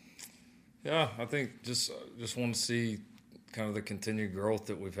 Yeah, I think just want to see kind of the continued growth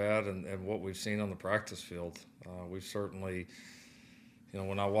that we've had and what we've seen on the practice field. We've certainly,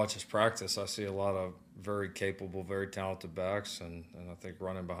 when I watch us practice, I see a lot of very capable, very talented backs, and I think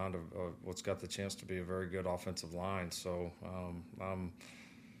running behind what's got the chance to be a very good offensive line. So I'm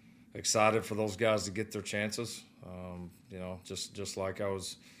excited for those guys to get their chances. Just like I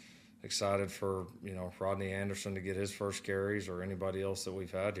was excited for Rodney Anderson to get his first carries, or anybody else that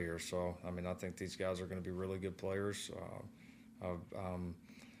we've had here. So I think these guys are going to be really good players.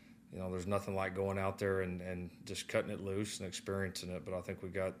 There's nothing like going out there and just cutting it loose and experiencing it. But I think we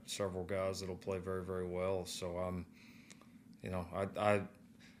got several guys that'll play very, very well. So I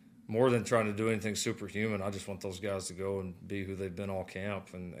more than trying to do anything superhuman, I just want those guys to go and be who they've been all camp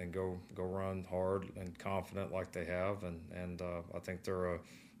and go run hard and confident like they have. And I think they're a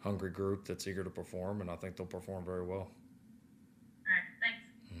hungry group that's eager to perform, and I think they'll perform very well. All right, thanks.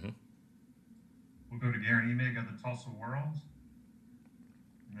 Mm-hmm. We'll go to Garen Emig of the Tulsa World,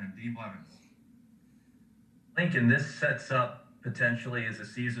 and then Dean Blevins. Lincoln, this sets up potentially as a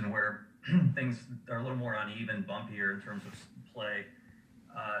season where things are a little more uneven, bumpier in terms of play.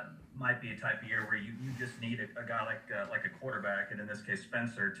 Might be a type of year where you just need a guy like a quarterback, and in this case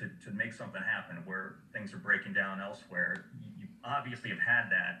Spencer, to make something happen where things are breaking down elsewhere. You obviously have had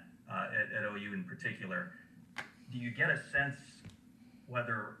that at OU in particular. Do you get a sense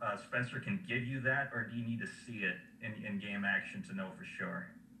whether Spencer can give you that, or do you need to see it in game action to know for sure?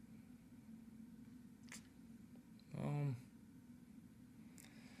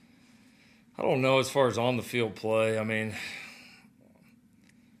 I don't know as far as on the field play.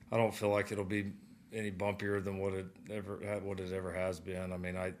 I don't feel like it'll be any bumpier than what it ever has been.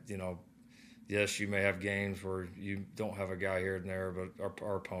 Yes, you may have games where you don't have a guy here and there, but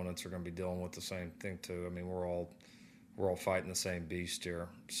our opponents are going to be dealing with the same thing too. We're all fighting the same beast here.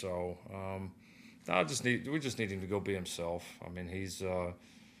 So we just need him to go be himself.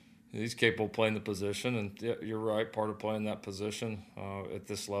 He's capable of playing the position, and you're right. Part of playing that position at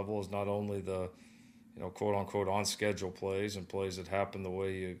this level is not only the quote unquote on schedule plays and plays that happen the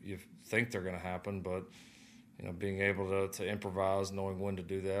way you think they're going to happen, but being able to improvise, knowing when to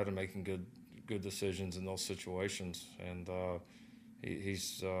do that, and making good decisions in those situations. And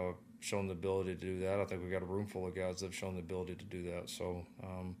he's shown the ability to do that. I think we've got a room full of guys that have shown the ability to do that. So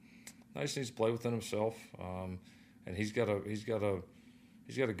he just needs to play within himself, and he's got a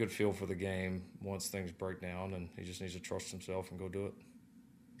good feel for the game once things break down, and he just needs to trust himself and go do it.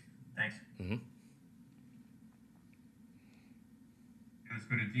 Thanks. Mm-hmm. Let's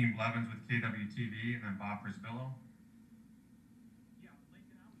go to Dean Blevins with KWTV, and then Bob Brisbillo. Yeah,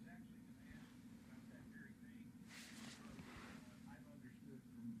 Lincoln, I was actually going to ask you about that very thing. I've understood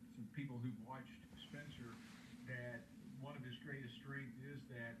from some people who've watched Spencer that one of his greatest strengths is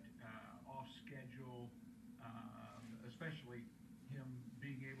that off schedule, especially him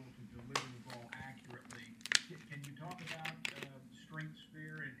being able to deliver the ball accurately.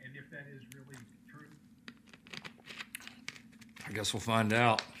 I guess we'll find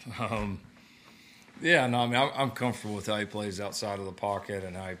out. Yeah, no, I mean, I'm comfortable with how he plays outside of the pocket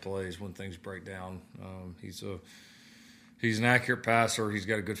and how he plays when things break down. He's an accurate passer. He's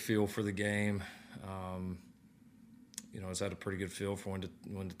got a good feel for the game. He's had a pretty good feel for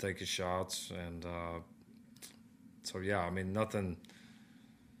when to take his shots, and so yeah, I mean, nothing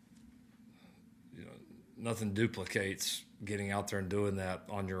duplicates getting out there and doing that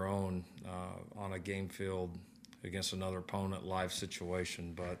on your own on a game field against another opponent, live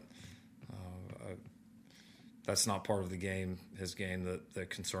situation, but. That's not part of his game that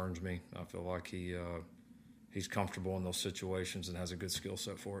concerns me. I feel like he's comfortable in those situations and has a good skill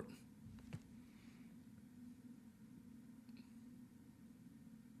set for it.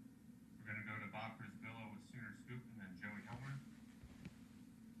 We're going to go to Bob Brisbillo with Sooner Scoop and then Joey Helmer.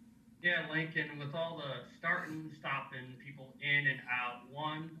 Yeah, Lincoln, with all the starting, stopping, people in and out,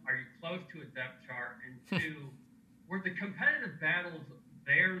 one, are you close to a depth chart? And two, were the competitive battles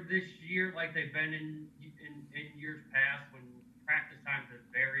there this year like they've been in years past when practice times have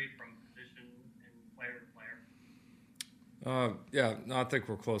varied from position and player to player? Yeah, no, I think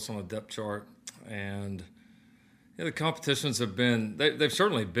we're close on the depth chart. And the competitions have been, they've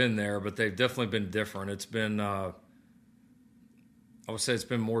certainly been there, but they've definitely been different. It's been, I would say it's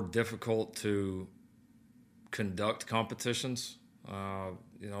been more difficult to conduct competitions,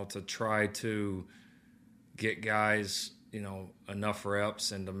 to try to get guys, enough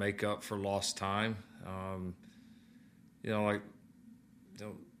reps and to make up for lost time.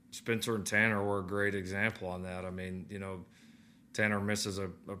 Spencer and Tanner were a great example on that. I mean, Tanner misses a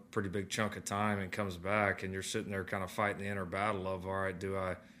pretty big chunk of time and comes back, and you're sitting there kind of fighting the inner battle of, all right, do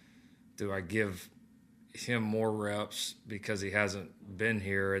I give him more reps because he hasn't been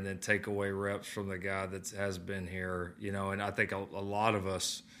here and then take away reps from the guy that has been here, and I think a lot of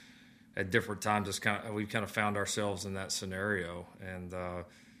us at different times we've kind of found ourselves in that scenario. And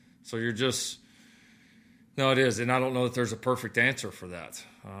so you're just, no, it is. And I don't know that there's a perfect answer for that.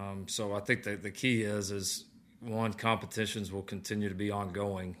 So I think that the key is one, competitions will continue to be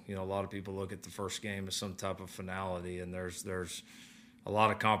ongoing. A lot of people look at the first game as some type of finality, and there's a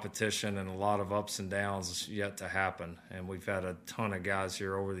lot of competition and a lot of ups and downs yet to happen. And we've had a ton of guys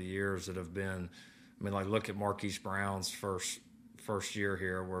here over the years that have been, look at Marquise Brown's first year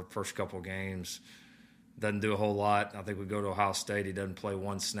here, where first couple games doesn't do a whole lot. I think we go to Ohio State, he doesn't play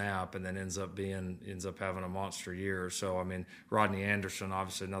one snap, and then ends up having a monster year. So Rodney Anderson,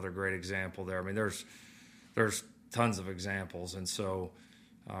 obviously another great example there. There's tons of examples, and so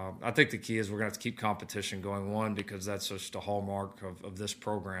I think the key is we're going to have to keep competition going. One, because that's just a hallmark of this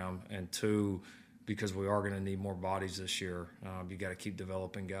program, and two, because we are going to need more bodies this year. You got to keep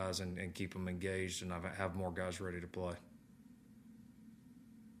developing guys and keep them engaged, and have more guys ready to play.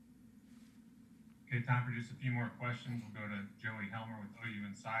 Okay, time for just a few more questions. We'll go to Joey Helmer with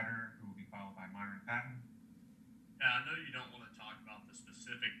OU Insider, who will be followed by Myron Patton. Yeah, I know you don't want to talk about the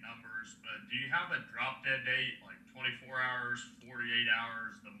specific numbers, but do you have a drop dead date, like 24 hours, 48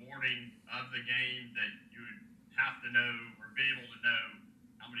 hours, the morning of the game, that you would have to know or be able to know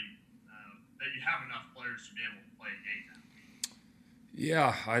how many, that you have enough players to be able to play a game that week?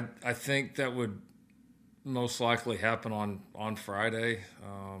 Yeah, I think that would most likely happen on Friday.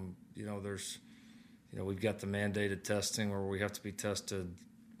 We've got the mandated testing where we have to be tested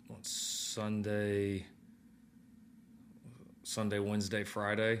on Sunday, Wednesday,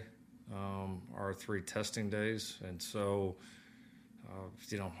 Friday, are 3 testing days. And so,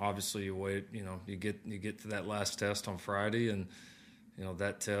 obviously you wait, you get to that last test on Friday, and,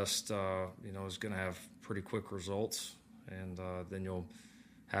 that test, is going to have pretty quick results. And then you'll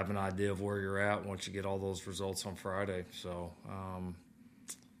have an idea of where you're at once you get all those results on Friday. So,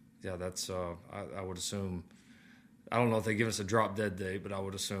 yeah, that's, I would assume, I don't know if they give us a drop dead date, but I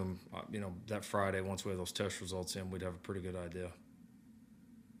would assume, that Friday, once we have those test results in, we'd have a pretty good idea.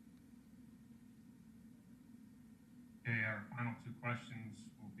 Okay, our final 2 questions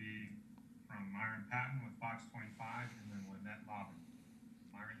will be from Myron Patton with Fox 25 and then Lynette Lobbin.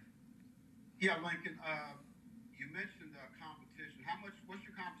 Myron? Yeah, Lincoln, you mentioned competition. What's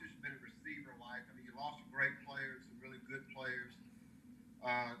your competition been at receiver like? You lost some great players, some really good players.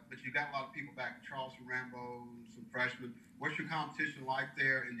 But you got a lot of people back, Charleston Rambo, some freshmen. What's your competition like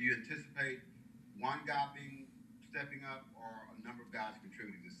there, and do you anticipate one guy stepping up or a number of guys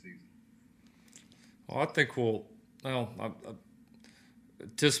contributing this season? Well, I think I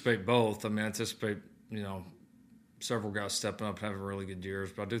anticipate both. I anticipate, several guys stepping up and having really good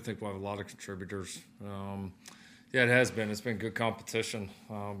years, but I do think we'll have a lot of contributors. Yeah, it has been. It's been good competition.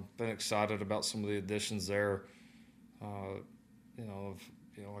 Been excited about some of the additions there.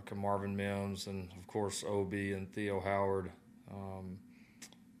 Like a Marvin Mims and, of course, Obi and Theo Howard.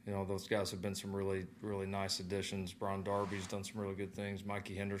 Those guys have been some really, really nice additions. Brian Darby's done some really good things.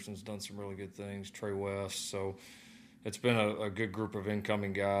 Mikey Henderson's done some really good things. Trey West. So it's been a good group of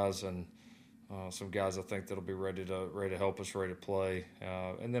incoming guys and some guys I think that'll be ready to help us, ready to play.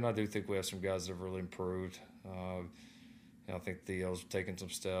 And then I do think we have some guys that have really improved. I think Theo's taken some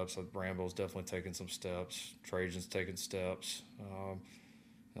steps. Brambo's definitely taken some steps. Trajan's taken steps.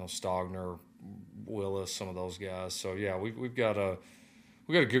 Stogner, Willis, some of those guys. So yeah, we've got a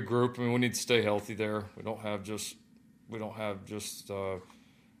good group. I mean, we need to stay healthy there.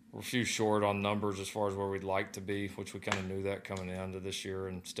 We're a few short on numbers as far as where we'd like to be, which we kind of knew that coming into this year,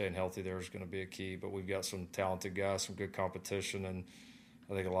 and staying healthy there is going to be a key. But we've got some talented guys, some good competition, and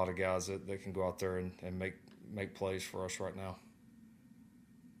I think a lot of guys that can go out there and make plays for us right now.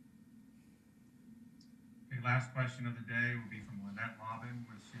 Okay, last question of the day will be from Lynette Lobbin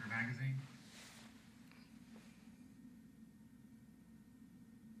with Sooner Magazine.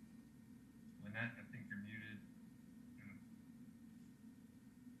 Lynette, I think you're muted.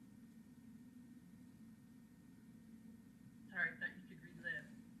 Sorry, I thought you could relive.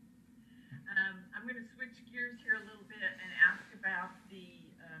 I'm going to switch gears here a little bit and ask about the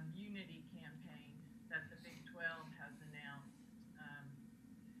unity campaign that the Big 12 has announced.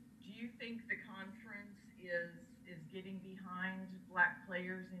 Do you think the conference is getting behind black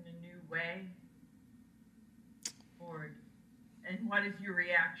players in a new way? And what is your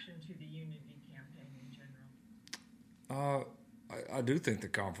reaction to the unity campaign in general? I do think the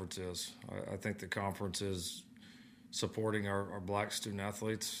conference is. I think the conference is supporting our black student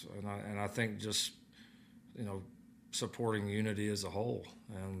athletes, and I think just supporting unity as a whole,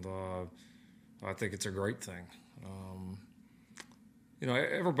 and I think it's a great thing.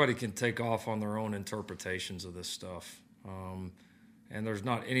 Everybody can take off on their own interpretations of this stuff, and there's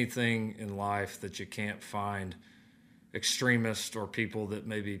not anything in life that you can't find extremists or people that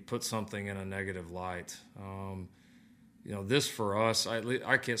maybe put something in a negative light. This for us,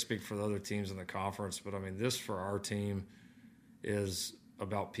 I can't speak for the other teams in the conference, but I mean, this for our team is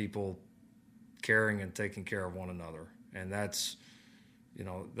about people caring and taking care of one another. And that's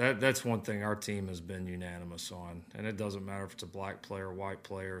one thing our team has been unanimous on. And it doesn't matter if it's a black player, white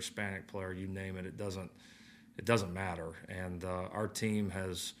player, Hispanic player, you name it, it doesn't matter. And our team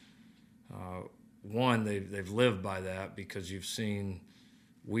has, they've lived by that, because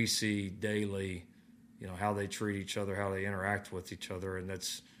we see daily, how they treat each other, how they interact with each other, and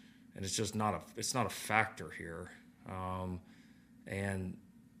it's just not a factor here. And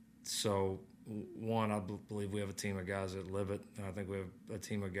so, I believe we have a team of guys that live it, and I think we have a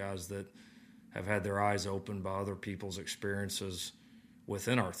team of guys that have had their eyes opened by other people's experiences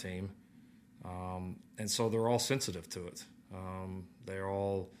within our team, and so they're all sensitive to it.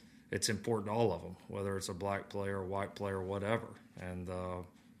 It's important to all of them, whether it's a black player, a white player, whatever, and a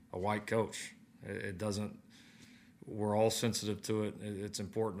white coach. We're all sensitive to it. It's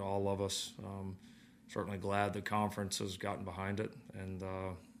important to all of us. Certainly glad the conference has gotten behind it. And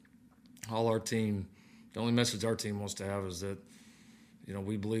all our team, the only message our team wants to have is that,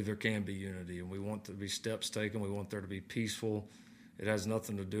 we believe there can be unity, and we want there to be steps taken. We want there to be peaceful. It has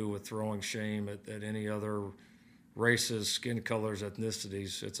nothing to do with throwing shame at any other races, skin colors,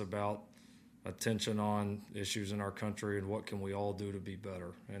 ethnicities. It's about attention on issues in our country and what can we all do to be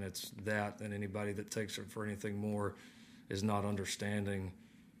better. And it's that, and anybody that takes it for anything more is not understanding,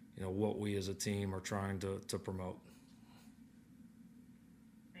 what we as a team are trying to promote.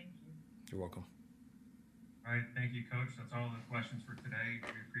 Thank you. You're welcome. All right, thank you, Coach. That's all the questions for today.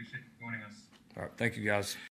 We appreciate you joining us. All right, thank you, guys.